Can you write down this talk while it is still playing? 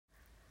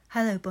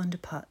Hello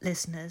Bondapart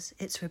listeners,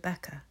 it's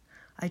Rebecca.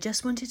 I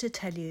just wanted to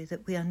tell you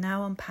that we are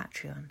now on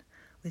Patreon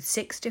with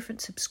 6 different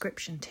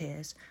subscription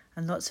tiers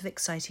and lots of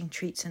exciting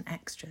treats and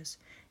extras,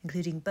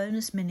 including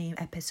bonus mini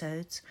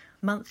episodes,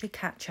 monthly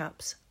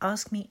catch-ups,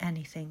 Ask Me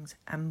Anythings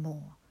and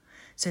more.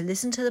 So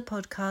listen to the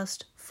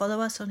podcast, follow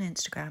us on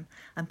Instagram,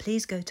 and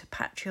please go to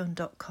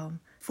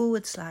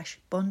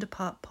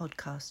patreon.com/Bondapart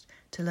podcast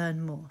to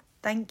learn more.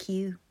 Thank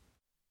you.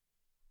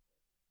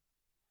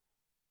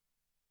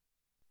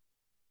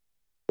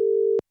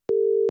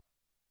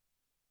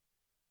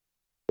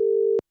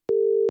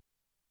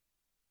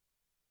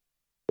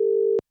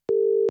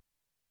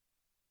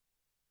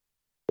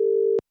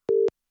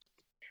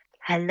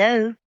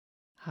 Hello.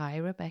 Hi,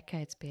 Rebecca.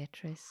 It's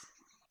Beatrice.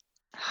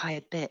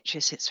 Hi,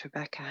 Beatrice. It's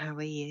Rebecca. How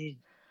are you?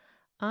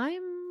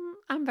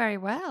 I'm very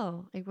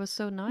well. It was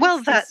so nice Well,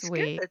 this that's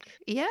week. good.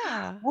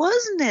 Yeah.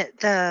 Wasn't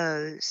it,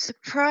 though?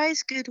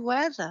 Surprise good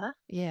weather.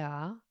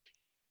 Yeah.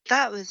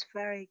 That was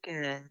very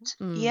good.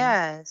 Mm.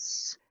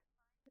 Yes.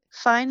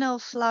 Final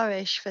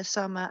flourish for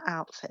summer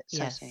outfits,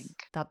 I Yes,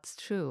 think. that's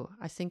true.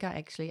 I think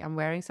I'm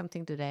wearing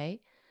something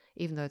today,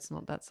 even though it's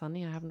not that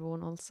sunny. I haven't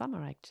worn all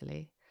summer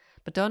actually.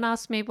 But don't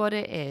ask me what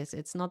it is.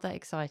 It's not that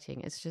exciting.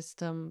 It's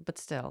just but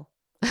still.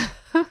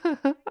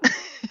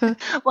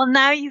 Well,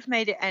 now you've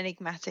made it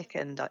enigmatic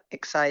and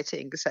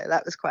exciting, so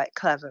that was quite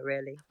clever,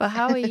 really. But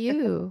how are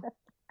you?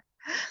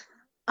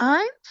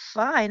 I'm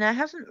fine. I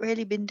haven't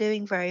really been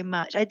doing very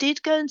much. I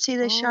did go and see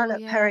the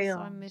Charlotte yes,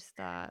 Perriand I missed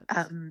that.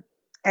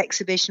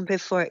 exhibition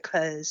before it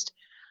closed.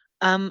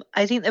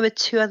 I think there were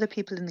 2 other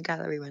people in the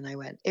gallery when I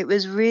went. It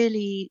was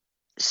really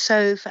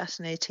so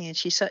fascinating, and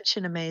she's such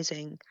an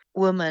amazing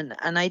woman.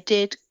 And I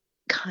did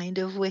kind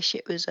of wish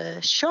it was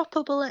a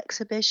shoppable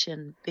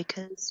exhibition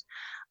because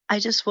I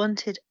just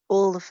wanted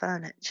all the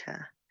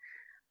furniture.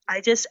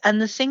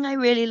 And the thing I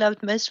really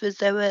loved most was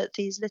there were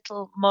these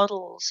little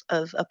models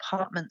of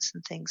apartments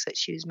and things that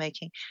she was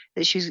making,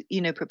 that she was,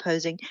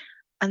 proposing.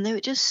 And they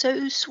were just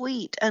so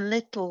sweet and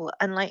little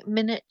and like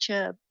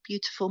miniature,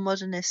 beautiful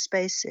modernist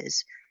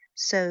spaces.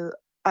 So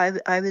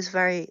I was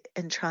very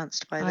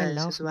entranced by I those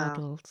love as well.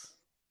 models.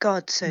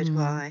 God, so do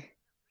I.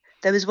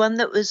 There was one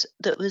that was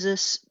a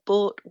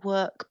sport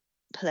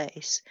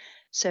workplace.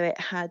 So it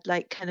had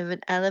like kind of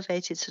an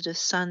elevated sort of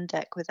sun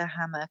deck with a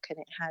hammock, and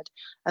it had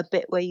a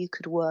bit where you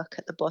could work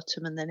at the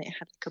bottom, and then it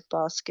had like a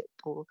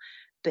basketball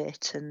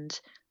bit,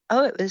 and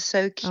it was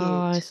so cute.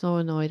 Oh, I'm so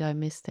annoyed I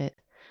missed it.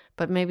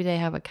 But maybe they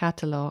have a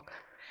catalogue.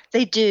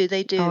 They do.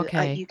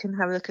 Okay. You can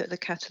have a look at the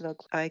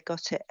catalogue. I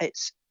got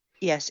it.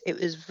 Yes, it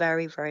was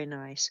very, very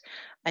nice.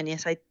 And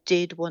yes, I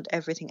did want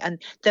everything.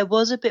 And there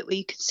was a bit where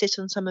you could sit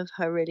on some of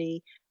her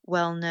really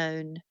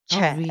well-known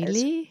chairs. Oh,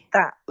 really?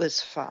 That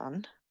was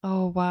fun.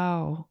 Oh,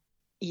 wow.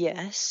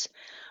 Yes.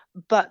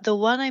 But the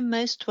one I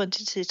most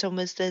wanted to sit on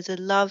was there's a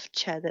love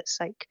chair that's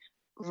like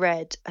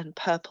red and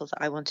purple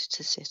that I wanted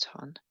to sit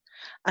on.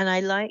 And I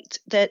liked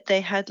that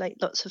they had like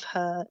lots of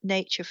her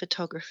nature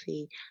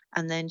photography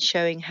and then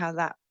showing how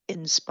that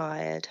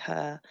inspired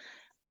her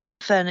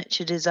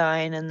furniture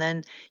design. And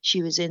then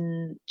she was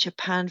in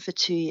Japan for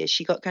 2 years.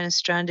 She got kind of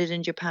stranded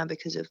in Japan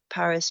because of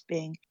Paris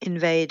being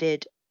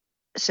invaded.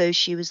 So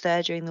she was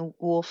there during the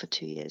war for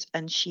 2 years,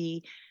 and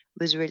she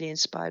was really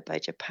inspired by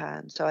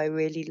Japan. So I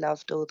really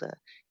loved all the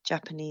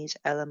Japanese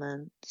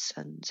elements,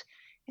 and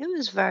it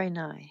was very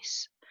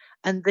nice.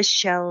 And the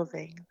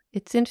shelving.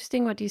 It's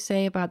interesting what you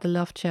say about the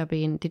love chair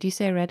being. Did you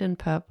say red and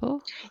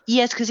purple?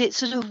 Yes, because it's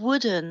sort of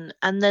wooden,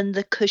 and then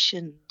the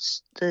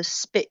cushions, the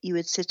spit you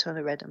would sit on,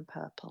 are red and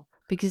purple.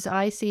 Because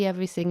I see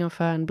everything of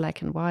her in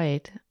black and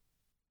white.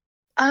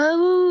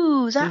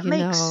 Oh, that You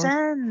makes know.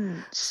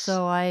 sense.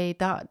 So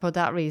for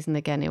that reason,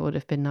 again, it would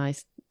have been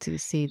nice to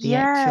see the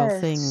actual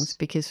things,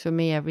 because for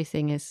me,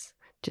 everything is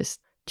just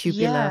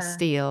tubular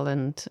steel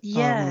and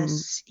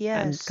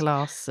and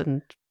glass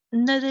and.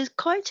 No, there's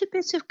quite a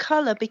bit of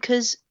colour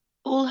because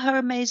all her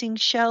amazing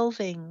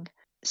shelving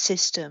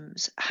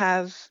systems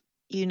have,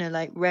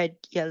 like red,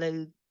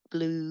 yellow,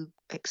 blue,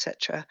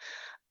 etc.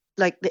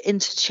 Like the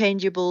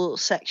interchangeable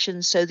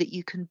sections so that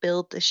you can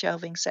build the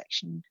shelving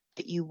section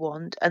that you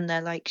want. And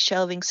they're like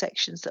shelving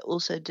sections that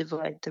also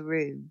divide the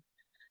room.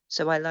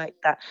 So I like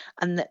that.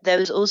 And there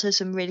was also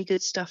some really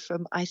good stuff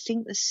from, I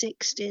think, the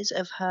 60s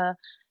of her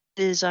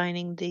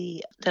designing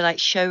the like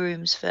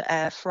showrooms for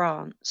Air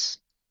France.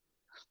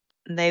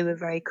 And they were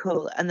very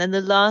cool. And then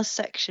the last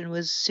section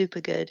was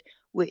super good,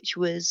 which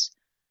was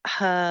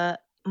her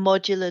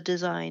modular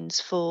designs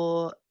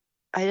for,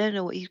 I don't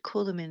know what you'd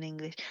call them in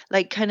English,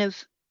 like kind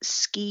of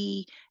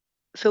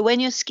for when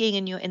you're skiing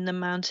and you're in the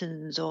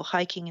mountains or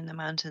hiking in the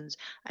mountains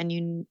and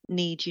you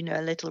need,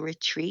 a little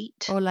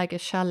retreat. Or like a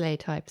chalet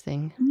type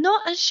thing.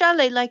 Not a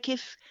chalet, like it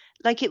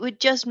would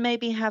just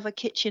maybe have a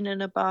kitchen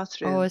and a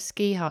bathroom. Or a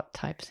ski hut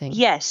type thing.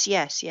 Yes.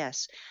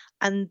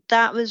 And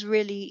that was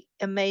really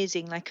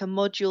amazing, like a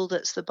module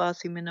that's the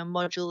bathroom and a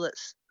module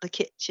that's the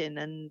kitchen,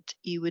 and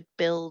you would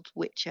build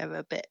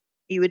whichever bit,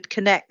 You would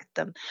connect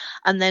them.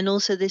 And then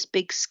also this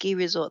big ski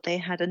resort, they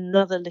had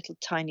another little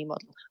tiny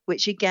model,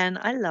 which again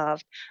I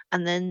loved.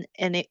 And then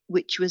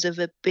which was of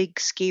a big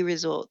ski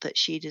resort that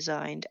she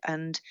designed,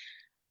 and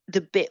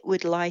the bit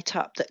would light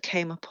up that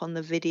came up on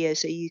the video,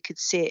 so you could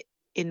see it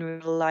in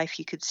real life.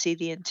 You could see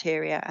the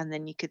interior, and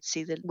then you could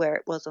see where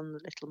it was on the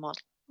little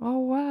model. Oh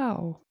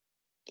wow.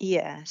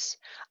 Yes.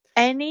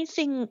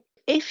 Anything,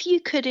 if you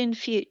could in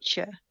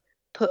future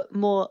put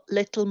more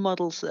little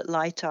models that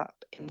light up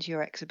into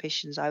your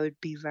exhibitions, I would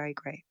be very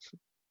grateful.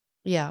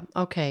 Yeah,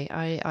 okay,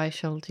 I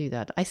shall do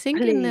that. I think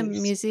Please. In the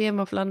Museum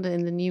of London,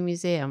 in the new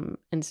museum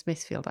in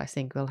Smithfield, I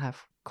think we'll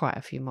have quite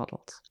a few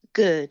models.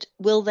 Good.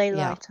 Will they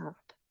light up?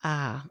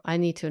 I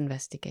need to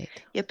investigate.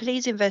 Yeah,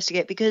 please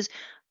investigate, because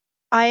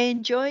I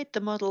enjoyed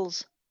the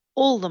models,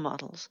 all the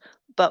models,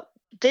 but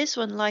this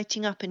one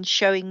lighting up and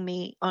showing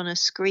me on a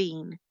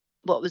screen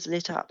what was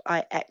lit up,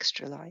 I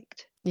extra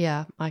liked.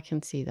 Yeah, I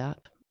can see that.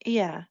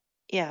 Yeah.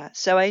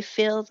 So I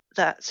feel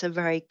that's a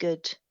very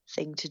good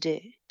thing to do.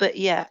 But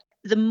yeah,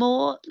 the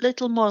more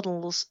little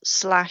models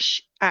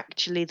 /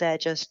 actually they're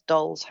just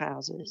dolls'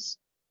 houses.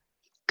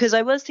 Because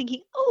I was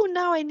thinking, oh,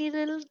 now I need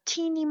a little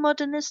teeny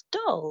modernist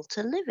doll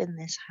to live in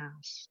this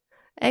house.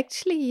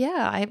 Actually,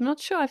 yeah, I'm not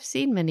sure I've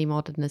seen many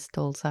modernist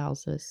dolls'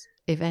 houses,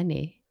 if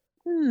any.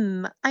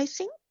 I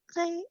think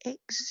they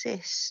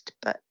exist,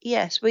 but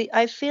yes,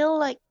 I feel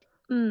like,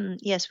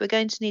 yes, we're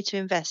going to need to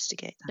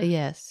investigate that.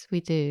 Yes,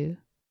 we do.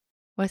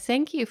 Well,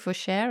 thank you for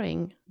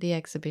sharing the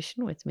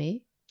exhibition with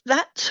me.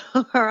 That's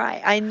all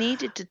right. I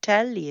needed to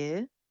tell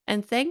you.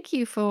 And thank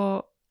you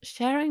for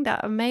sharing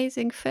that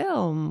amazing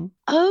film.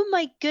 Oh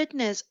my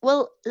goodness.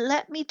 Well,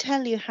 let me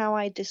tell you how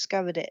I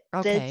discovered it.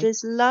 Okay. There's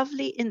this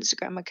lovely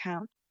Instagram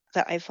account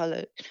that I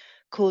follow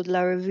called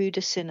La Revue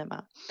de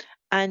Cinema,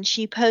 and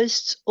she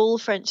posts all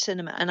French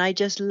cinema, and I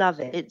just love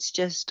it. It's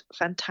just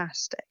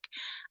fantastic.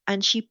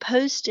 And she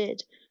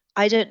posted,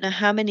 I don't know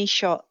how many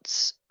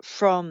shots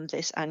from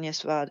this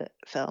Agnès Varda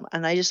film,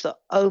 and I just thought,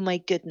 oh my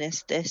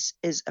goodness, this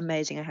is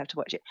amazing. I have to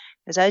watch it.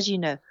 Because as you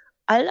know,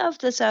 I love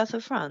the south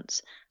of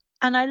France,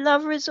 and I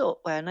love resort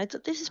wear, and I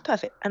thought this is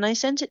perfect. And I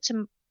sent it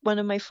to one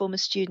of my former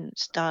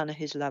students, Dana,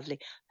 who's lovely,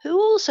 who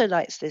also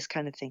likes this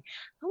kind of thing.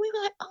 And we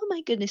were like, oh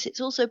my goodness, it's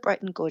all so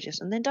bright and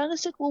gorgeous. And then Dana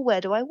said, well,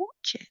 where do I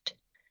watch it?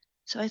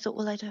 So I thought,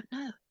 well, I don't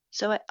know.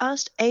 So I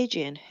asked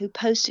Adrian, who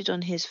posted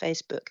on his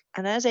Facebook,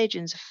 and as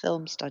Adrian's a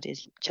film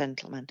studies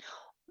gentleman,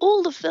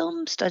 all the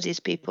film studies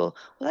people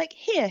were like,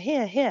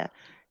 here.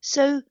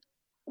 So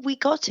we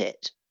got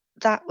it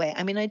that way.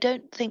 I mean, I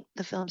don't think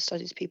the film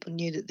studies people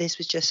knew that this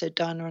was just so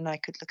Dana and I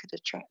could look at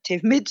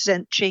attractive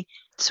mid-century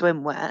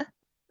swimwear,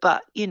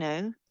 but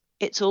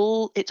it's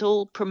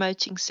all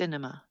promoting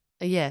cinema.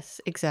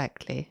 Yes,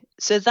 exactly.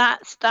 So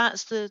that's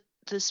the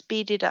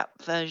speeded up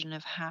version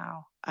of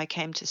how I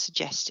came to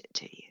suggest it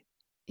to you.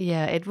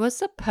 Yeah, it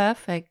was a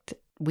perfect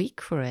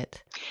week for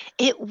it.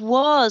 It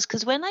was,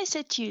 because when I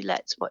said to you,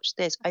 let's watch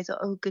this, I thought,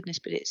 oh goodness,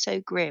 but it's so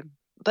grim.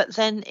 But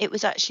then it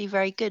was actually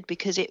very good,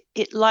 because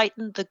it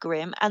lightened the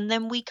grim, and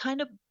then we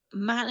kind of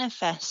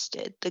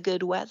manifested the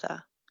good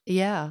weather.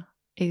 Yeah,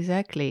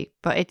 exactly.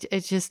 But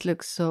it just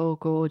looks so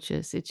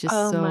gorgeous. It's just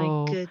oh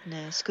my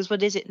goodness, because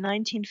what is it,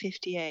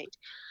 1958?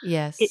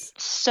 Yes. It's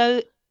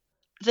so,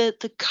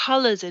 the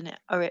colors in it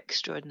are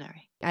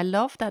extraordinary. I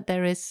love that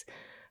there is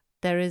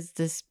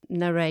this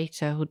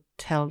narrator who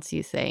tells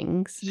you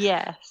things.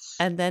 Yes.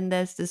 And then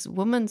there's this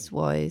woman's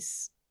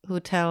voice who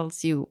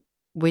tells you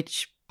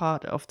which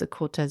part of the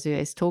Côte d'Azur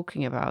is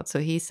talking about. So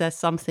he says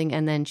something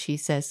and then she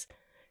says,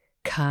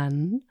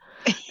 Cannes.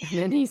 And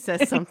then he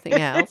says something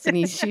else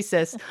and she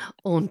says,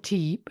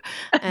 Antibes.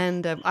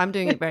 And I'm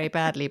doing it very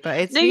badly, but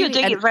it's No, you're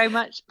doing it very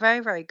much, very,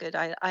 very good.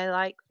 I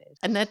like this.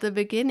 And at the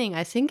beginning,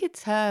 I think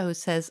it's her who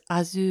says,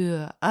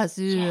 Azur,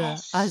 Azur,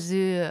 Yes.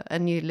 Azur.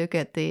 And you look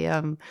at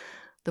the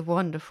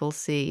wonderful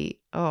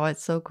sea. Oh,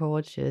 it's so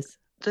gorgeous.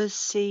 The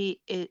sea,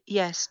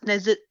 yes. No,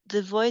 the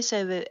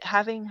voiceover,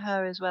 having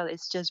her as well,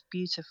 is just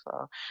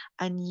beautiful.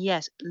 And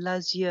yes,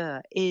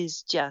 L'Azur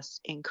is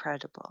just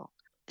incredible.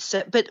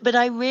 So, but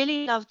I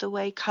really love the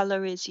way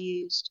color is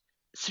used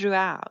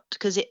throughout,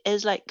 because it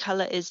is like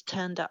color is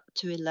turned up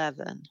to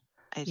 11,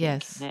 I think.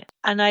 Yes.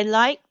 And I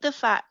like the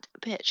fact,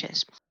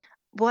 Beatrice,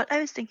 what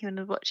I was thinking when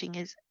I was watching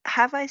is,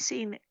 have I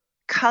seen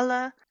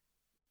color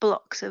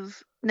blocks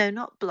of, no,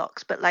 not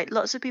blocks, but like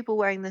lots of people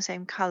wearing the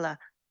same color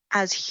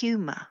as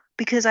humor?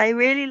 Because I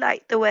really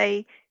like the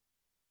way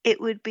it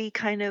would be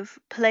kind of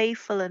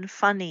playful and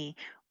funny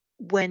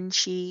when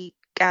she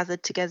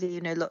gathered together,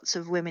 lots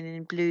of women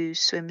in blue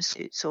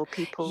swimsuits or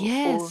people.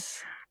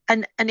 Yes.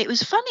 And it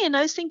was funny. And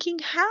I was thinking,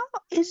 how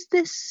is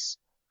this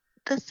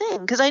the thing?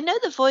 Because I know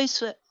the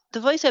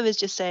voiceover is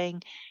just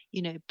saying,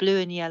 blue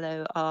and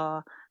yellow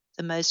are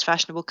the most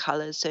fashionable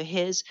colors. So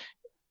here's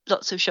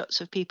lots of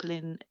shots of people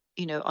in,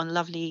 on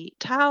lovely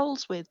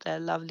towels with their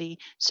lovely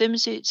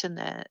swimsuits and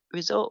their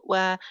resort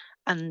wear.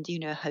 And,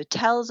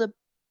 hotels are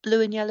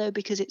blue and yellow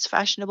because it's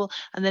fashionable.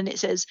 And then it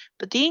says,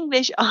 but the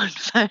English aren't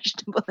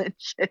fashionable. And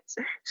shows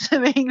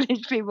some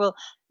English people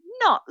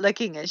not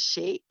looking as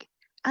chic.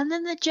 And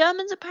then the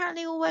Germans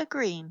apparently all wear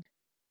green.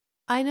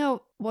 I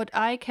know what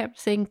I kept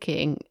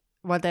thinking.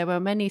 Well, there were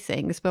many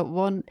things, but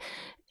one,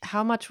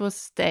 how much was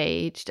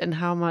staged and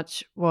how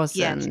much Yes,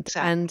 wasn't.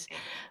 And exactly.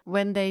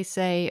 when they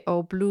say,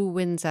 oh, blue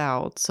wins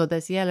out, so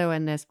there's yellow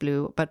and there's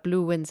blue, but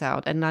blue wins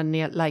out. And then,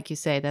 like you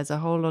say, there's a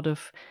whole lot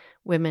of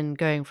women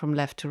going from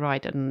left to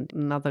right and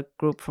another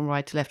group from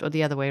right to left or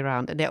the other way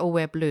around, and they all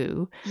wear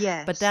blue.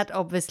 Yes. But that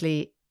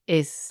obviously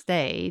is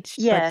staged.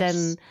 Yes. But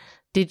then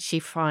did she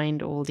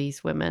find all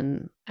these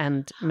women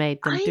and made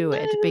them I do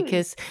it? know.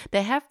 Because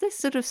they have this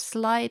sort of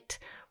slight,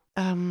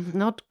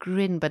 not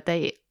grin, but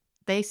they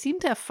seem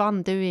to have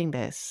fun doing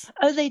this.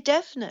 Oh, they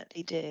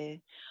definitely do.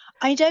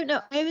 I don't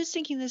know. I was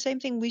thinking the same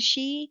thing. Was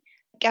she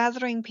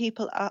gathering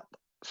people up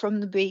from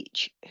the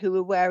beach who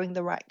were wearing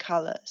the right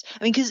colours?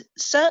 I mean, because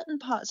certain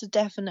parts are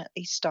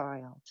definitely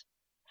styled.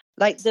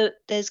 Like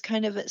there's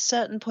kind of at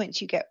certain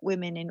points you get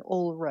women in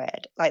all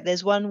red. Like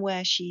there's one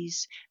where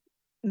she's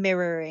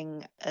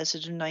mirroring a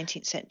sort of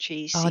 19th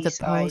century Oh, the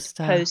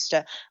seaside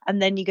poster.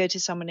 and then you go to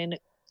someone in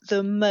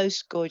the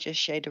most gorgeous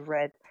shade of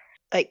red,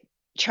 like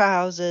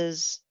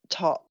trousers,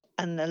 top,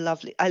 and a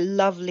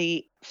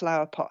lovely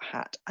flower pot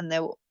hat. And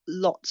there were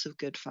lots of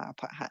good flower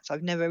pot hats.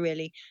 I've never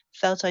really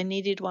felt I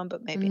needed one,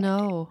 but maybe I did.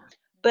 No.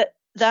 But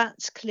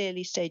that's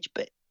clearly staged.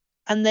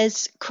 And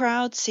there's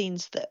crowd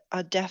scenes that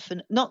are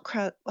definite, not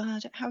crowd. Well,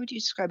 how would you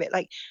describe it?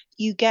 Like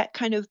you get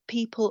kind of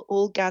people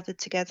all gathered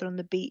together on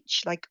the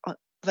beach, like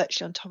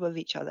virtually on top of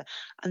each other.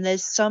 And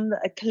there's some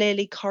that are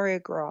clearly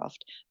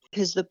choreographed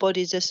because the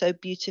bodies are so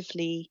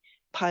beautifully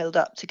piled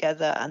up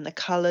together, and the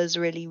colors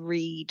really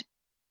read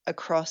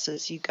across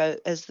as you go,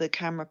 as the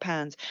camera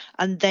pans.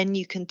 And then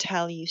you can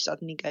tell you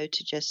suddenly go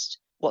to just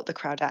what the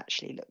crowd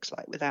actually looks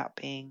like without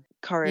being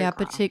choreographed.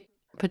 Yeah,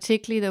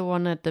 particularly the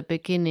one at the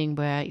beginning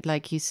where,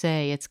 like you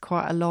say, it's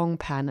quite a long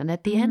pan. And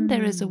at the end,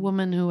 there is a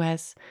woman who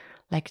has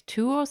like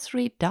 2 or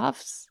 3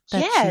 doves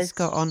that she's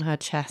got on her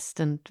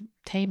chest, and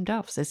tame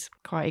doves. It's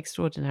quite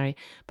extraordinary.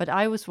 But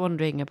I was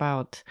wondering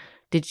about,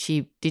 did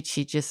she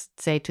just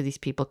say to these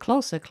people,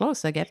 closer,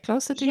 closer, get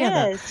closer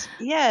together?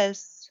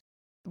 Yes.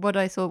 What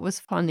I thought was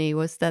funny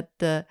was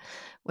that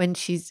when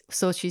she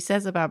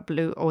says about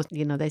blue, or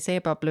they say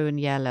about blue and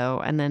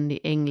yellow, and then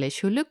the English,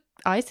 who look,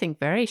 I think,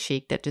 very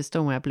chic, that just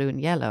don't wear blue and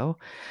yellow,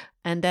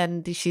 and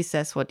then she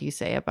says, what do you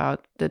say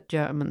about the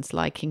Germans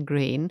liking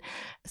green?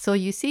 So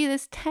you see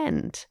this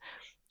tent,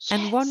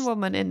 and one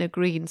woman in a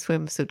green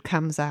swimsuit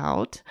comes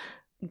out,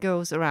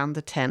 goes around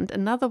the tent,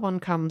 another one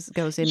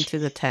goes into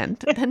the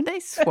tent, then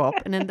they swap,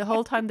 and then the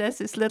whole time there's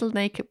this little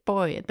naked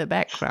boy in the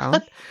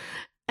background.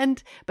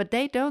 But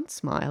they don't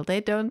smile.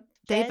 They're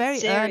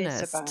very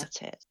earnest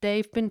about it.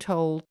 They've been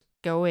told,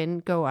 go in,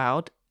 go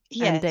out,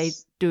 Yes. and they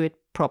do it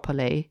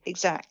properly.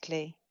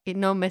 Exactly.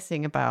 No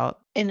messing about.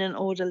 In an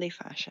orderly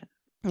fashion.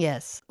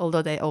 Yes,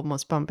 although they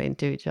almost bump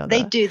into each other.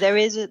 They do. There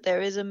is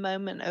a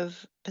moment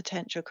of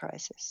potential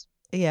crisis.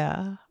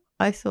 Yeah,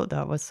 I thought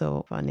that was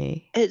so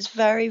funny. It's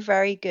very,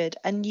 very good.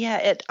 And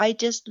yeah, I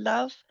just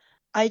love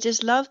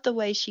the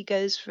way she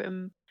goes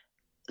from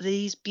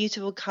these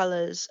beautiful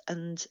colors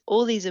and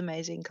all these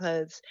amazing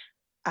clothes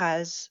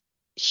as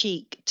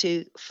chic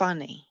to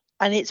funny.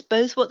 And it's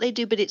both what they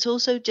do, but it's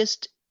also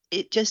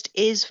it just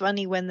is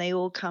funny when they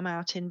all come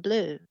out in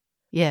blue.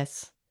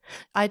 Yes.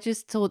 I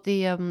just thought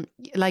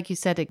like you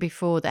said it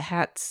before, the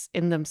hats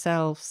in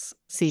themselves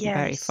seem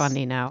very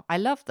funny now. I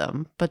love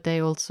them, but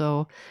they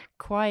also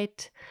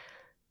quite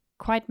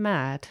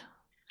mad.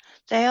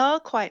 They are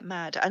quite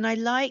mad. And I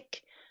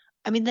like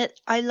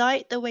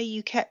the way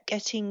you kept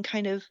getting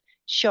kind of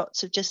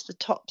shots of just the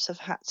tops of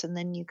hats, and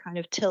then you kind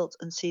of tilt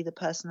and see the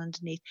person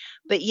underneath.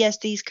 But yes,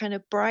 these kind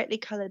of brightly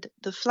colored,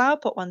 the flower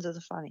pot ones are the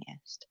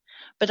funniest.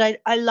 But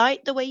I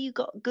like the way you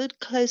got good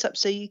close up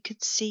so you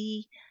could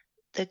see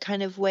the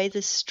kind of way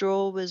the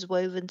straw was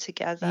woven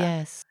together.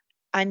 Yes.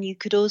 And you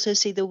could also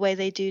see the way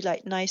they do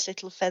like nice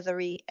little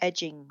feathery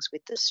edgings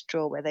with the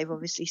straw, where they've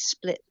obviously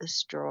split the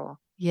straw.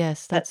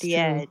 Yes, that's at the true.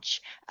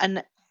 edge.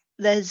 And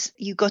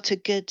you got a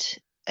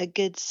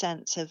good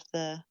sense of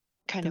the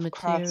kind of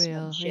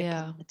craftsmanship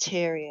and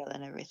material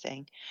and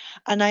everything.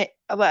 And what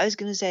I was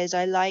going to say is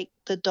I like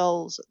the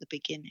dolls at the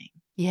beginning.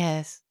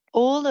 Yes.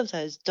 All of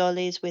those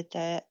dollies with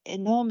their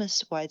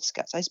enormous wide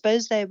skirts. I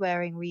suppose they're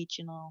wearing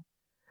regional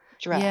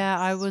dress. Yeah,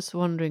 I was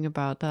wondering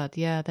about that.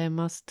 Yeah, they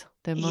must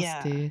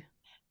do.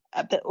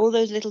 But all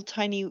those little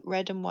tiny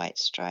red and white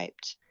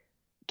striped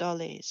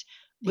dollies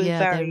were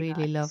they're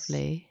really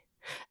lovely.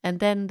 And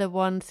then the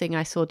one thing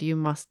I thought you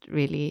must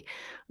really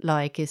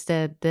like is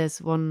that there's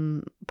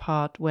one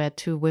part where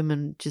 2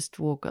 women just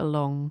walk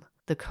along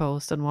the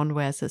coast, and one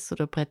wears a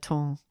sort of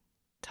Breton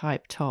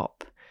type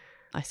top.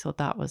 I thought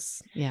that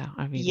was,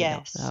 I really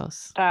loved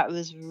those. That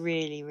was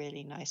really,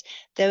 really nice.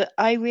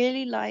 I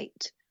really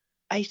liked,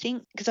 I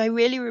think, because I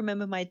really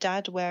remember my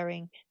dad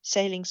wearing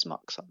sailing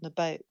smocks on the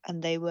boat,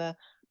 and they were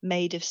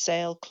made of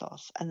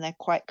sailcloth, and they're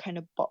quite kind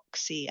of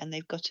boxy, and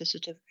they've got a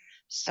sort of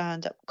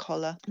stand-up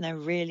collar, and they're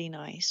really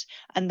nice,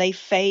 and they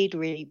fade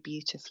really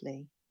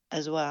beautifully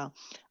as well.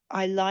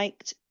 I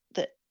liked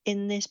that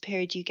in this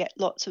period you get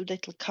lots of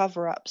little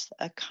cover-ups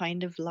that are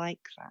kind of like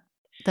that.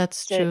 That's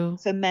So true.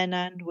 for men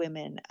and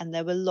women, and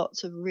there were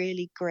lots of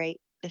really great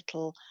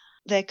little.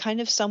 They're kind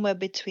of somewhere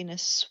between a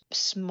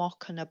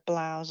smock and a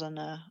blouse and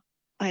a,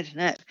 I don't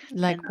know, they're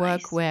Like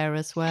nice. workwear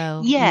as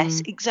well.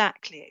 Yes,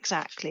 exactly.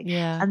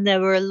 Yeah. And there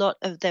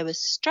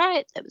was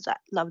stripes, there was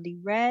that lovely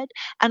red.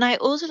 And I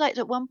also liked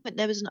at one point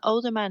there was an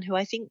older man who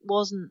I think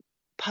wasn't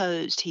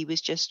posed, he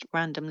was just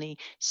randomly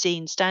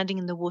seen standing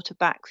in the water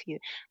back view,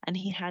 and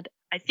he had,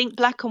 I think,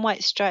 black and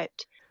white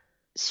striped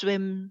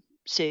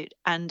swimsuit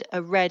and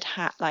a red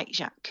hat like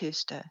Jacques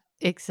Cousteau.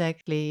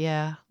 Exactly,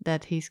 yeah,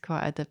 that he's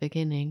quite at the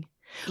beginning.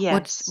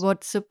 Yes.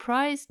 What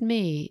surprised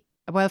me,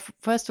 well,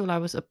 first of all, I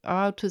was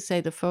about to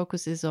say the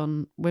focus is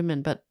on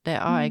women, but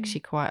there are actually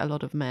quite a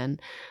lot of men.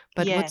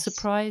 But what Yes.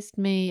 surprised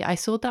me, I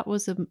thought that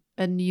was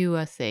a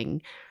newer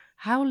thing,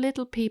 how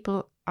little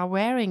people are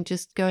wearing,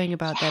 just going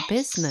about their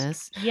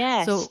business.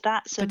 Yes, So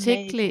that's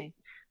particularly amazing.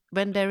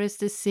 when there is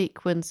this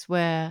sequence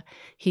where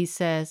he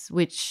says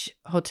which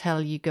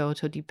hotel you go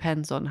to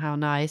depends on how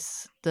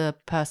nice the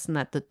person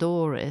at the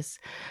door is.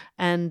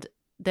 And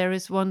there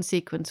is one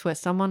sequence where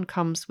someone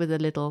comes with a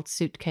little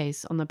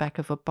suitcase on the back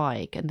of a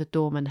bike and the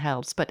doorman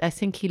helps. But I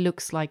think he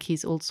looks like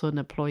he's also an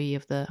employee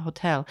of the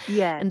hotel.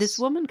 Yes. And this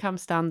woman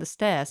comes down the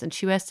stairs and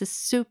she wears this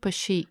super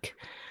chic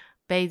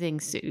bathing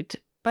suit.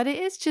 But it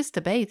is just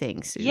a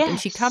bathing suit. And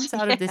she comes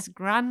out of this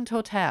grand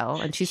hotel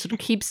and she sort of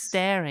keeps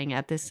staring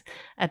at this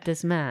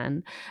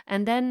man.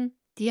 And then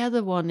the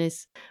other one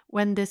is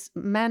when this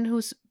man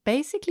who's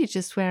basically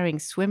just wearing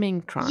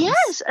swimming trunks.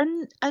 Yes,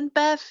 and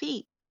bare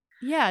feet.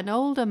 Yeah, an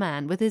older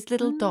man with his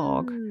little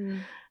dog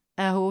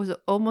who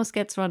almost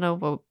gets run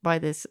over by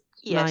this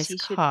nice he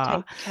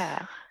car. should take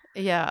care.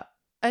 Yeah.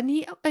 And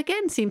he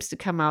again seems to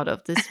come out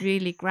of this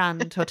really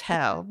grand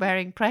hotel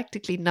wearing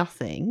practically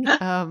nothing.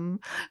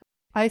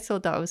 I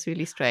thought that was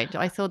really strange.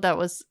 I thought that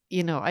was,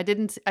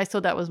 I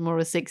thought that was more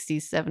a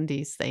 60s,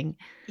 70s thing.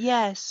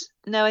 Yes.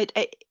 No,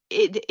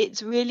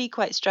 it's really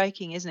quite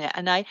striking, isn't it?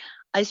 And I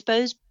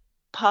suppose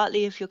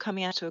partly if you're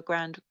coming out of a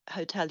grand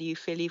hotel, you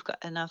feel you've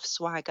got enough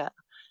swagger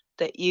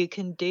that you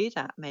can do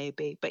that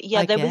maybe. But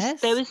yeah, there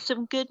was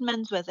some good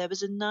menswear. There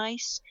was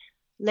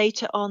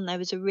later on there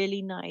was a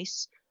really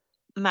nice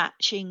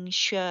matching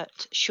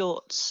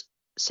shorts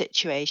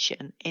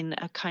situation in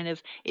a kind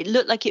of, it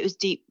looked like it was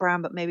deep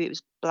brown, but maybe it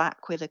was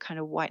black with a kind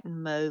of white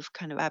and mauve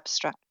kind of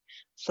abstract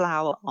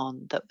flower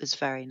on that was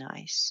very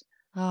nice.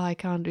 Oh, I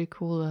can't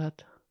recall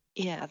that.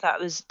 Yeah, that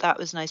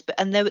was nice. But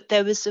and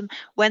there was some,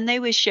 when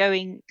they were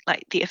showing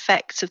like the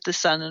effects of the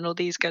sun and all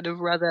these kind of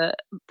rather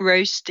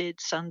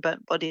roasted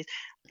sunburnt bodies,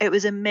 it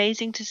was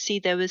amazing to see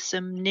there was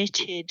some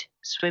knitted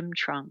swim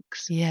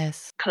trunks.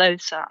 Yes.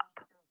 Close up.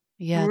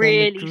 Yeah,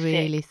 really they look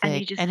really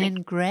thick. And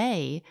in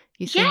grey,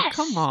 you think,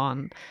 come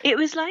on. It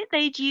was like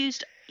they'd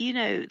used,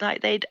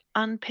 like they'd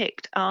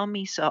unpicked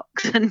army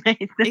socks and made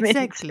them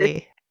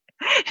exactly.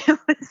 It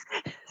was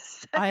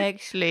so, I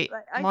actually,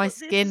 my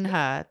skin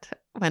hurt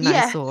when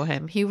I saw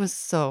him. He was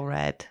so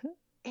red.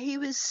 He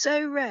was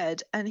so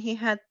red, and he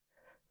had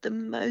the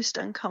most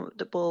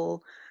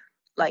uncomfortable,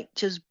 like,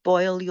 just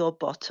boil your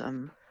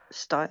bottom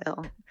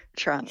style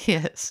trunk.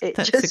 Yes, it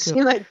that's just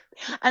seemed like,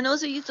 and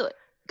also you thought,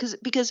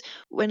 because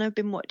when I've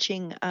been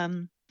watching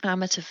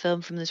amateur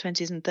film from the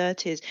 20s and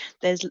 30s,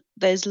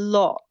 there's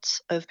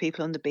lots of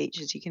people on the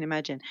beach, as you can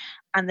imagine,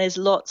 and there's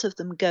lots of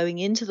them going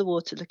into the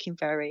water looking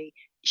very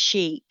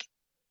chic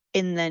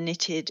in their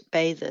knitted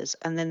bathers,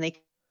 and then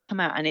they come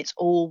out and it's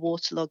all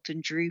waterlogged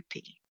and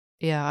droopy.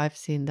 Yeah, I've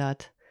seen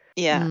that.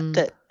 Yeah,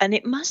 and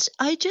it must,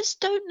 I just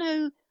don't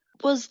know,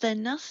 was there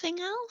nothing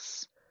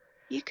else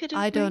you could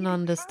have I don't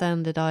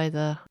understand it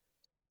either,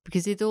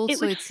 because it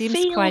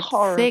seems quite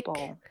horrible.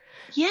 thick.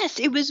 Yes,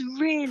 it was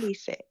really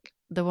thick.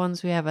 The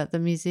ones we have at the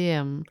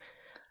museum,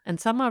 and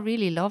some are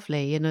really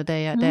lovely.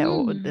 They're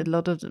a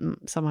lot of them.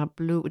 Some are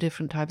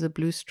different types of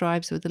blue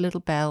stripes with a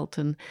little belt,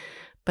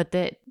 but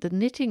the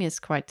knitting is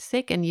quite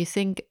thick. And you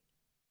think,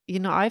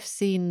 I've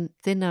seen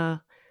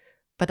thinner,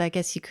 but I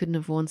guess you couldn't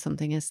have worn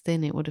something as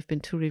thin. It would have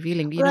been too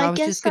revealing. Well, I was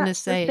just going to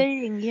say, the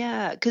thing,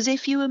 yeah, because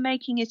if you were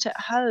making it at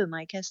home,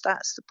 I guess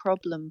that's the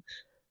problem.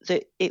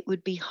 That it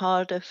would be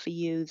harder for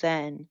you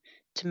then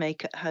to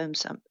make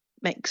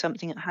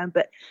something at home.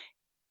 But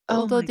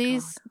although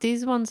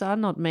these ones are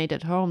not made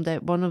at home,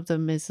 that one of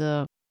them is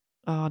I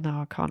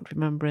can't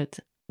remember it.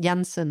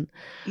 Janssen,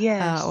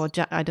 yes, or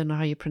I don't know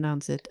how you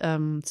pronounce it.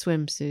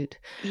 Swimsuit.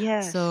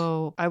 Yes.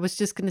 So I was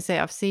just going to say,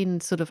 I've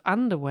seen sort of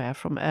underwear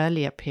from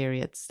earlier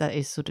periods that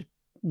is sort of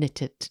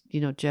knitted,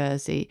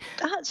 jersey.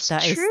 That's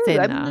that true. Is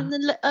thinner. I mean,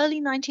 in the early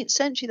 19th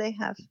century, they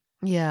have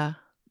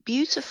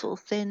beautiful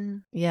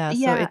thin. Yeah,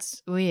 so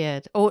it's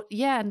weird.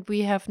 And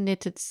we have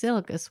knitted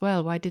silk as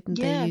well. Why didn't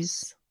they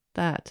use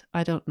that?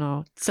 I don't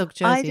know. Silk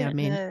jersey, I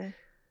mean. Know.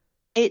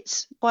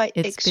 It's quite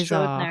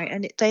extraordinary. Bizarre.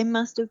 And they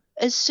must have,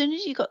 as soon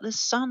as you got the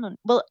sun on,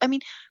 well, I mean,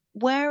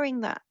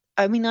 wearing that,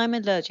 I mean, I'm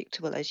allergic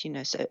to wool, as you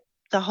know, so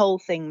the whole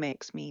thing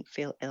makes me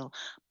feel ill.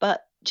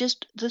 But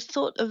just the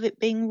thought of it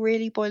being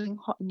really boiling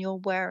hot and you're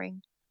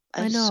wearing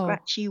a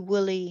scratchy,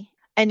 woolly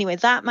Anyway,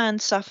 that man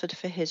suffered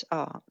for his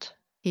art.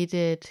 He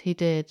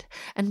did.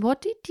 And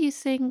what did you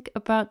think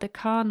about the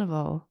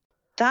carnival?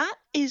 That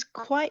is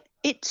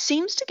it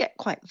seems to get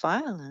quite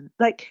violent,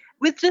 like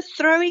with the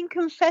throwing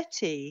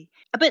confetti.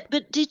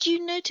 But did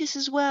you notice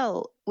as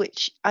well,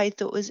 which I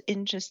thought was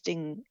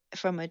interesting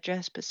from a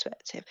dress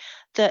perspective,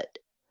 that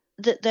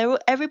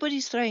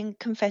everybody's throwing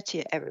confetti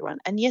at everyone,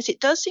 and yes, it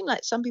does seem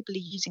like some people are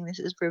using this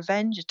as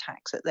revenge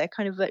attacks, that they're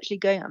kind of virtually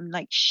going and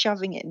like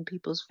shoving it in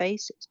people's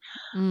faces.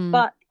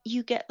 But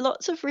you get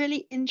lots of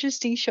really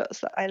interesting shots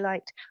that I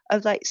liked,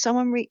 of like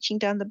someone reaching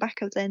down the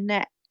back of their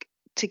neck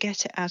to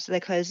get it out of their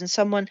clothes, and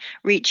someone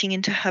reaching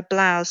into her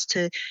blouse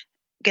to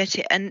get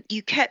it, and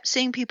you kept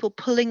seeing people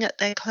pulling at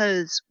their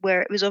clothes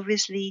where it was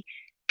obviously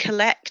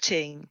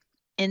collecting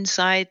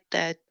inside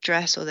their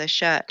dress or their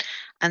shirt,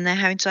 and they're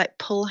having to like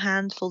pull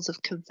handfuls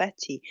of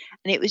confetti,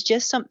 and it was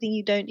just something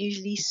you don't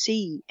usually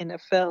see in a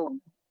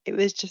film. It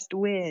was just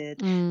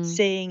weird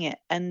seeing it.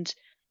 And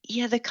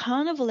yeah, the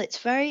carnival,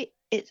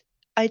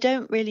 I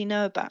don't really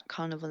know about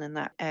carnival in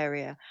that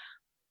area,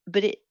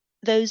 but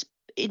those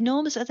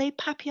enormous, are they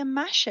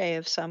papier-mâché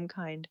of some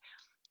kind?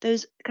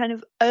 Those kind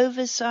of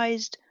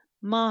oversized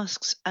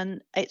masks,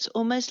 and it's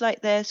almost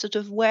like they're sort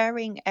of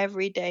wearing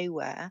everyday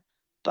wear,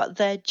 but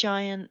they're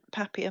giant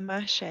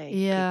papier-mâché people.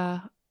 Yeah.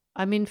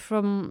 I mean,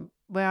 from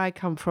where I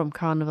come from,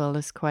 carnival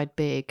is quite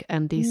big,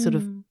 and these sort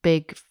of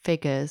big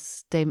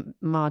figures, they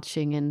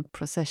marching in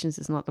processions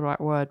is not the right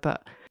word,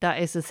 but that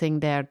is a thing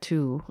there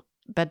too.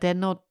 But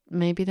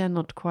maybe they're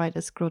not quite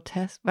as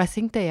grotesque. I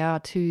think they are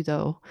too,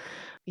 though.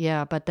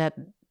 Yeah, but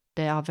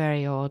they are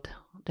very odd.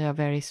 They are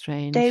very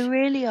strange. They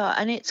really are,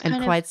 and it's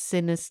kind quite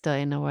sinister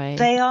in a way.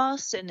 They are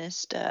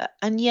sinister,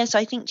 and yes,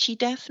 I think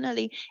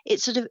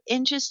it's sort of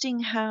interesting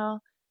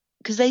how,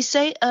 because they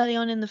say early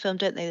on in the film,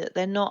 don't they, that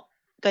they're not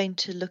going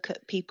to look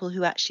at people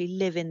who actually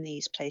live in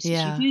these places.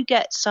 Yeah. You do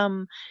get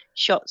some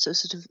shots of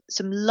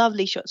some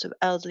lovely shots of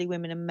elderly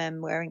women and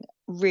men wearing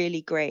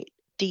really great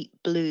deep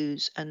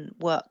blues and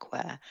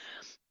workwear,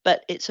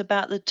 but it's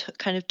about the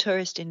kind of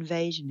tourist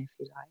invasion, if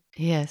you like.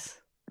 Yes.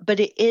 But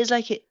it is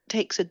like it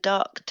takes a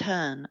dark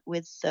turn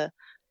with the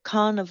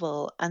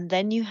carnival, and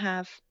then you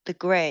have the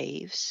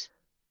graves,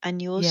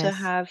 and you also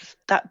have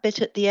that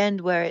bit at the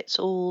end where it's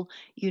all,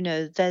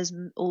 there's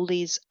all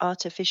these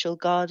artificial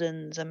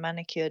gardens and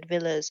manicured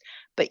villas,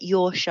 but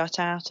you're shut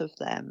out of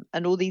them,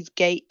 and all these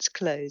gates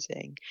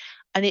closing.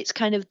 And it's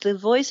kind of, the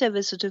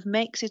voiceover sort of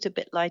makes it a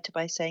bit lighter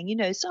by saying,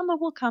 summer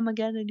will come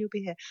again and you'll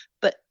be here.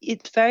 But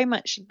it's very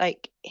much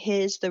like,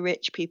 here's the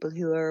rich people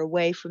who are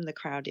away from the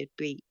crowded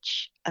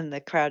beach and the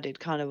crowded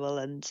carnival,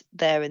 and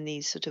they're in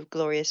these sort of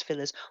glorious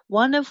villas.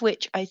 One of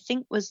which I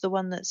think was the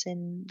one that's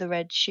in The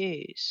Red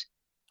Shoes.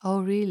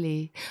 Oh,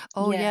 really?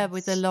 Oh, yeah,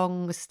 with the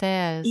long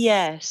stairs.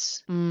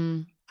 Yes.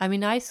 I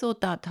mean, I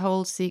thought that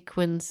whole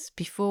sequence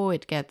before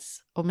it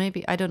gets, or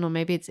maybe, I don't know,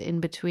 maybe it's in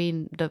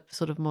between the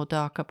sort of more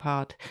darker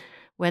part,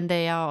 when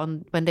they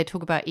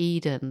talk about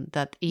Eden,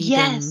 that Eden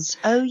yes.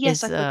 Oh,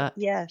 yes.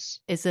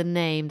 is a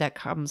name that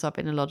comes up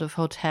in a lot of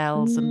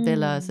hotels and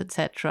villas,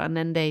 etc. And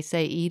then they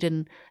say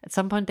Eden, at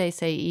some point they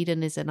say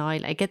Eden is an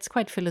island. It gets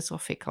quite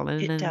philosophical.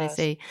 And then they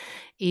say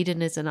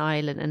Eden is an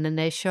island. And then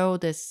they show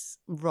this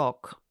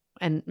rock.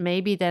 And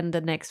maybe then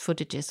the next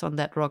footage is on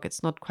that rock.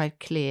 It's not quite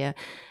clear.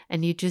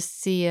 And you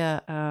just see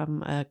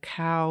a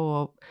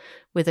cow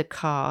with a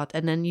cart.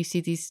 And then you see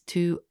these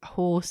two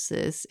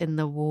horses in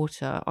the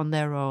water on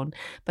their own.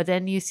 But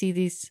then you see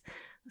these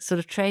sort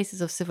of traces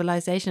of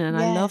civilization. And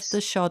I love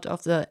the shot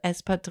of the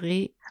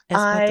espadrille.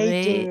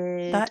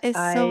 That is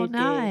so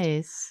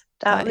nice.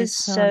 That was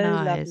so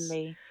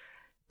lovely.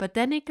 But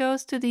then it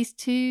goes to these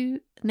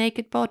two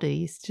naked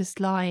bodies just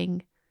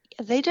lying.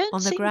 They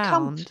don't seem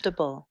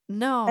comfortable.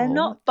 No, they're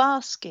not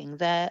basking.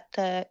 They're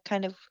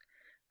kind of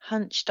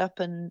hunched up,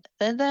 and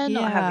they're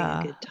not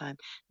having a good time.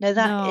 No,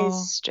 that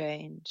is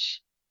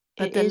strange.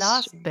 But the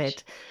last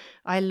bit,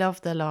 I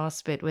love the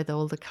last bit with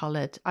all the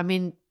colored. I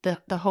mean,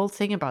 the whole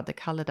thing about the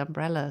colored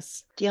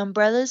umbrellas. The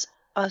umbrellas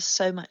are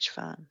so much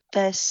fun.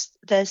 They're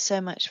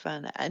so much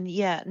fun, and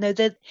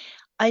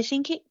I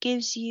think it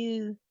gives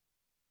you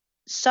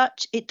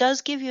it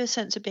does give you a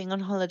sense of being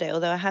on holiday,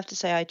 although I have to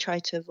say I try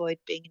to avoid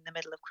being in the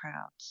middle of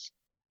crowds.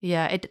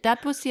 Yeah,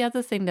 that was the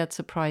other thing that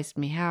surprised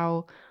me,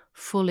 how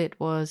full it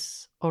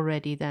was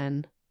already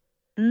then.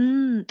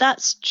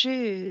 That's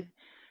true.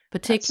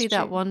 Particularly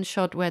that one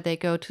shot where they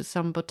go to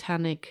some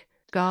botanic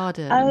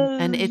garden,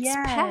 and it's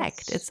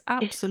packed. It's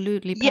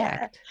absolutely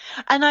packed.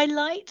 And I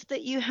liked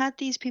that you had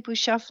these people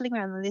shuffling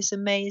around in this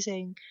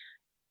amazing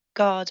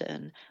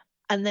garden,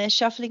 and they're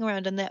shuffling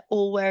around and they're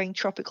all wearing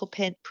tropical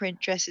print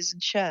dresses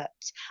and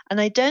shirts.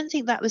 And I don't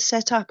think that was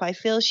set up. I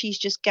feel she's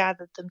just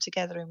gathered them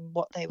together in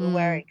what they were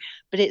wearing.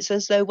 But it's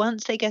as though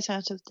once they get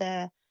out of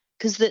there,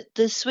 because the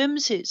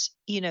swimsuits,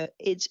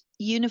 it's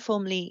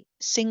uniformly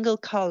single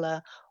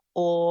color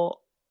or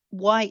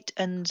white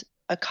and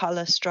a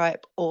color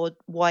stripe or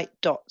white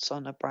dots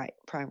on a bright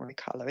primary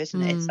color,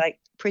 isn't it? It's like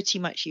pretty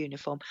much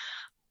uniform.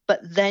 But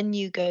then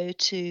you go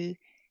to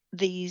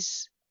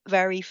these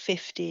very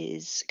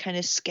 50s kind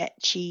of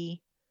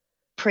sketchy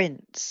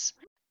prints,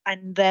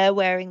 and they're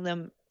wearing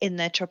them in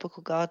their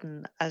tropical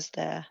garden as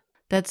they're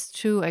That's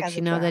true, actually.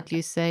 gathered Now round that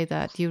you say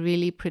that, you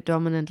really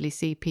predominantly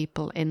see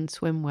people in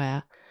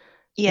swimwear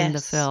in the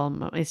Yes,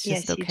 film. It's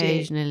just yes, you do.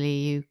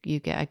 occasionally you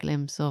get a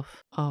glimpse of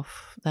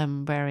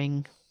them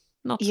wearing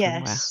not swimwear.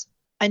 Yes,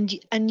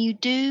 and you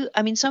do.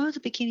 I mean, some of the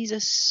bikinis are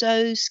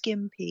so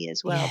skimpy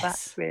as well.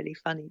 That's Yes. really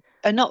funny.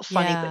 Not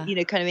funny, Yeah. but you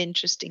know, kind of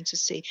interesting to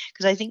see,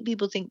 because I think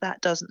people think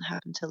that doesn't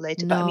happen till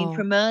later. But I mean, No.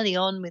 from early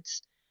on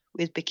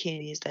with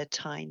bikinis, they're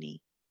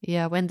tiny.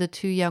 Yeah, when the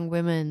two young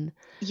women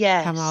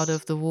Yes. come out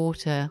of the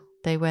water,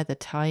 they wear the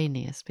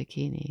tiniest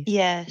bikinis.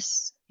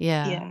 Yes.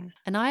 Yeah. Yeah.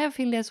 And I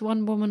feel there's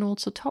one woman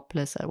also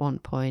topless at one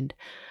point.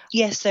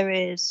 Yes, there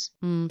is.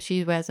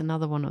 She wears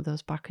another one of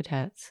those bucket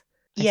hats.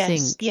 I Yes.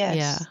 think. Yes.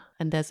 Yeah.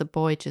 And there's a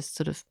boy just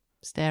sort of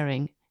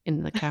staring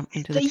into the camera.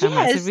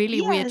 It's a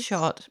really weird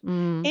shot.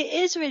 It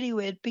is really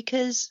weird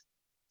because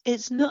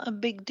it's not a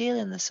big deal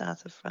in the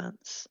south of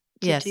France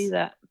to do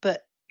that,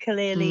 but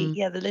clearly,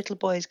 yeah, the little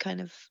boy is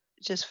kind of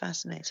just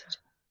fascinated.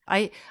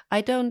 I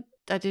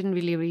didn't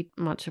really read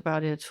much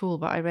about it at all,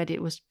 but I read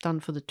it was done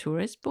for the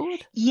tourist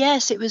board.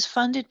 Yes, it was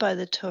funded by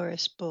the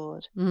tourist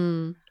board.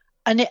 And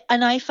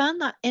I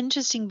found that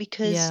interesting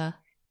because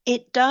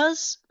it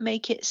does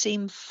make it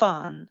seem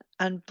fun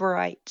and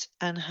bright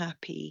and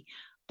happy,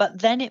 but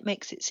then it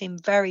makes it seem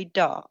very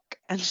dark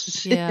and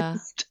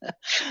sinister,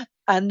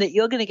 and that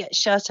you're going to get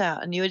shut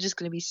out and you're just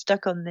going to be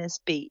stuck on this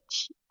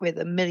beach with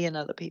a million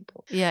other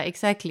people. Yeah,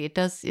 exactly.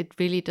 It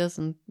really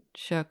doesn't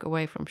shirk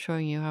away from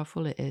showing you how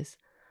full it is.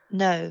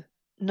 No,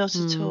 not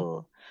at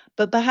all.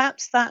 But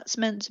perhaps that's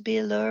meant to be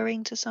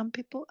alluring to some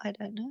people. I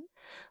don't know.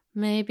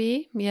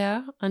 Maybe,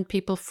 yeah. And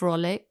people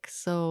frolic,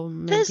 so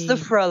maybe... There's the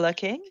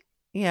frolicking.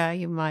 Yeah,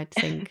 you might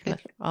think,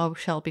 I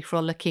shall be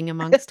frolicking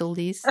amongst all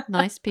these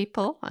nice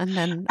people, and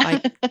then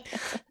I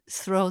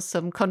throw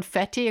some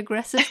confetti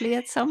aggressively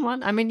at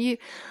someone. I mean,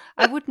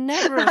 I would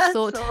never have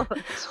thought.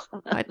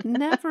 I'd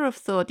never have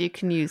thought you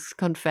can use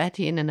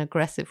confetti in an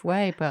aggressive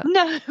way, but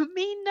no,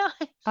 me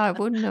neither. I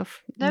wouldn't have.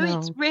 No,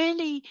 it's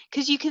really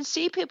because you can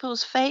see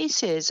people's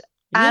faces.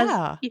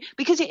 Yeah,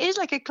 because it is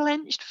like a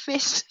clenched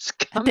fist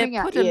coming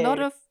at you. They put a lot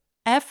of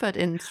effort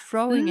in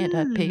throwing it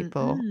at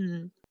people.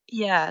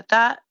 Yeah,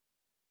 that.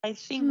 I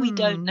think we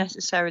don't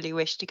necessarily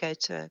wish to go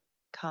to a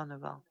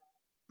carnival.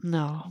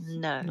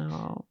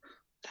 No.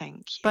 Thank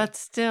you. But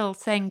still,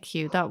 thank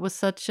you. That was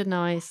such a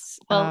nice...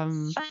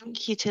 Well,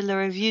 thank you to La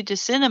Revue de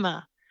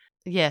Cinema.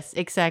 Yes,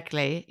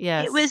 exactly.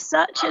 Yes. It was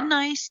such a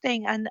nice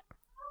thing. And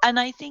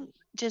I think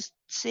just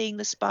seeing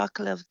the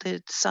sparkle of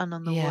the sun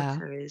on the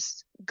water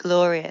is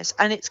glorious.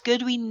 And it's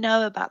good we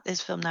know about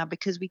this film now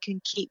because we can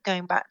keep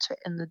going back to it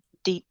in the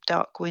deep,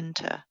 dark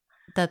winter.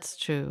 That's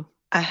true.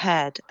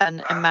 Ahead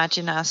and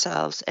imagine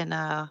ourselves in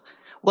our...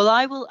 Well,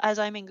 I will, as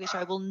I'm English,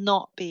 I will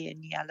not be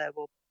in yellow or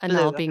blue. And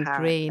I'll be in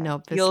green,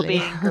 obviously. You'll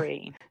be in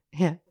green.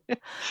 Yeah.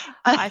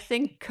 I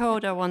think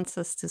Coda wants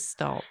us to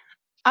stop.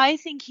 I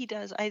think he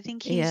does. I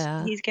think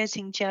he's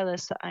getting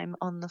jealous that I'm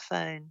on the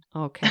phone.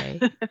 Okay.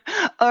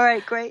 All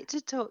right, great to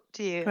talk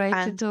to you.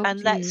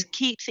 And let's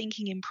keep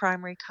thinking in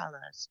primary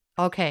colours.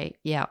 Okay,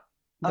 yeah.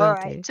 All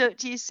right, talk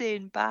to you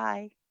soon.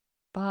 Bye.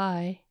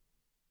 Bye.